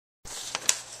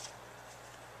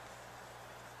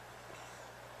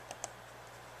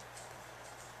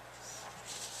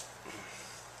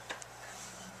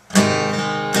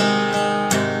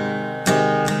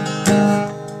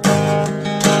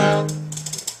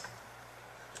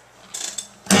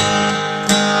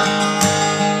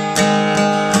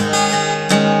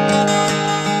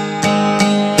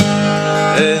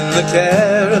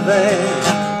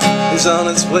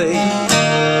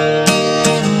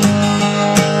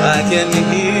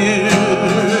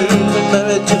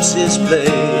gypsies play.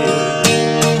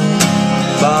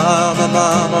 Mama,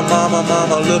 mama, mama,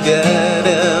 mama, look at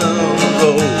him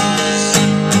rose.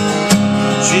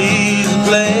 She's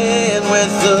playing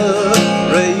with the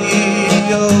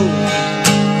radio.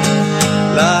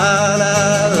 La la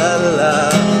la la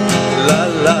la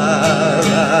la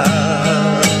la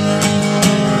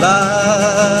la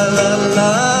la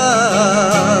la.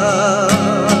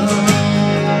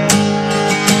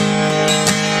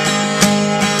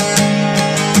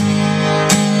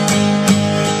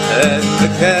 And the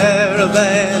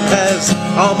caravan has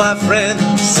all my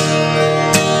friends,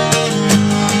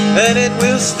 and it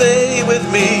will stay with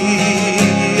me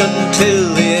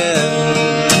until the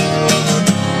end.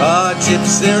 Our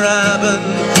gypsy robin,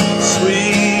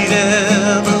 sweet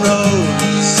Emma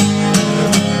Rose,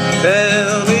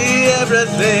 tell me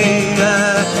everything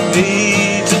I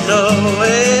need to know.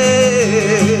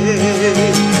 Hey,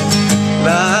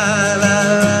 la la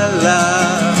la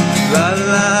la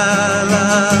la la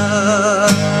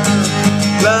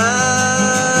la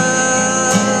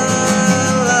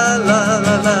la la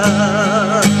la la.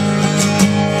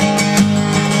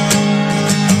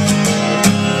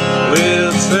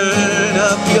 We'll turn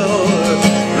up your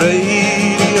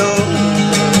radio,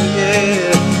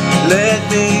 yeah, let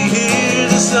me hear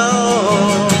the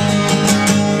song,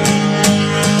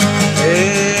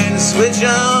 and switch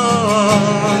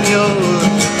on your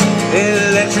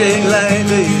electric light,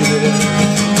 baby,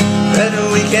 and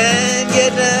we can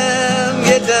get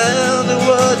down to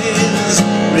what is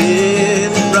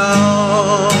really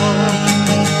wrong.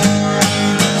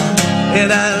 And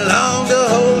I long to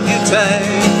hold you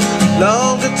tight,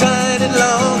 longer tight and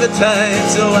longer tight,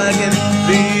 so I can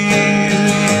feel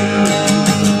you.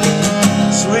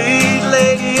 Sweet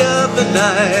lady of the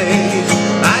night,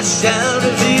 I shall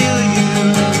reveal you.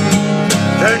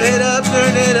 Turn it up,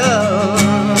 turn it up.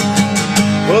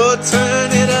 Oh,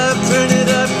 turn it up, turn it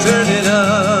up, turn it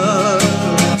up.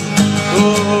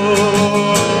 Oh,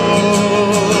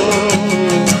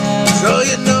 so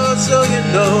you know, so you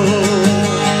know.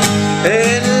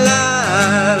 And la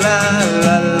la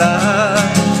la la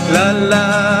la la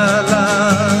la.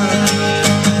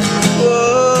 Oh,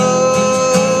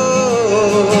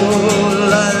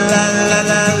 la la la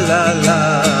la la la.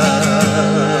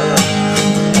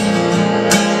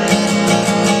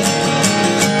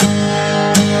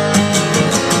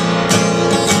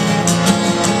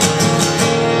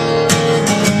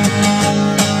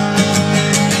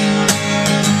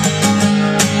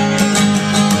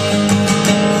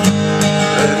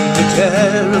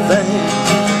 Caravan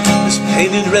is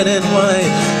painted red and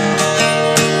white.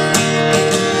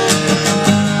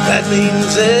 That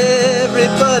means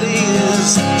everybody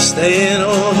is staying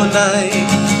overnight.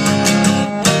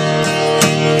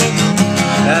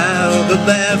 Now the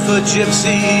barefoot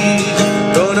gypsy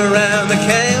going around the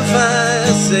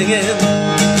campfire singing,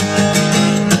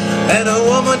 and a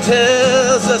woman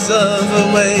tells us of her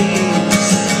ways.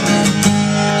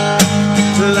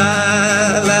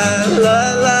 La la la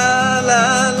la.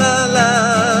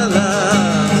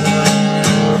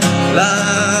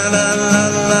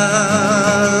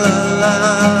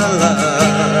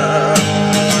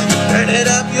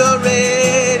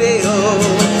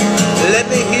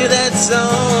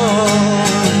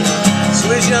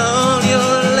 Switch on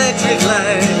your electric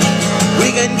light, we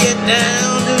can get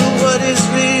down to what is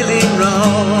really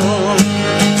wrong.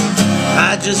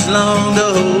 I just long to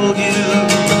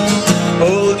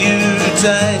hold you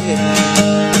tight,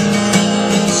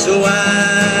 so I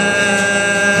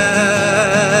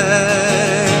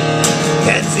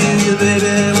can feel you,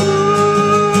 baby.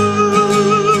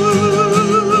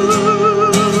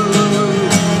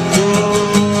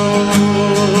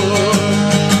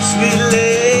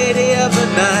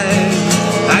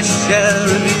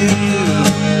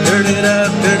 Turn it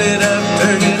up, turn it up,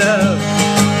 turn it up,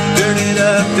 turn it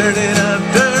up, turn it up,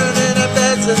 turn it up,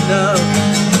 that's enough.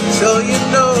 So you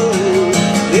know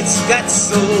it's got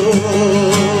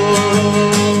soul.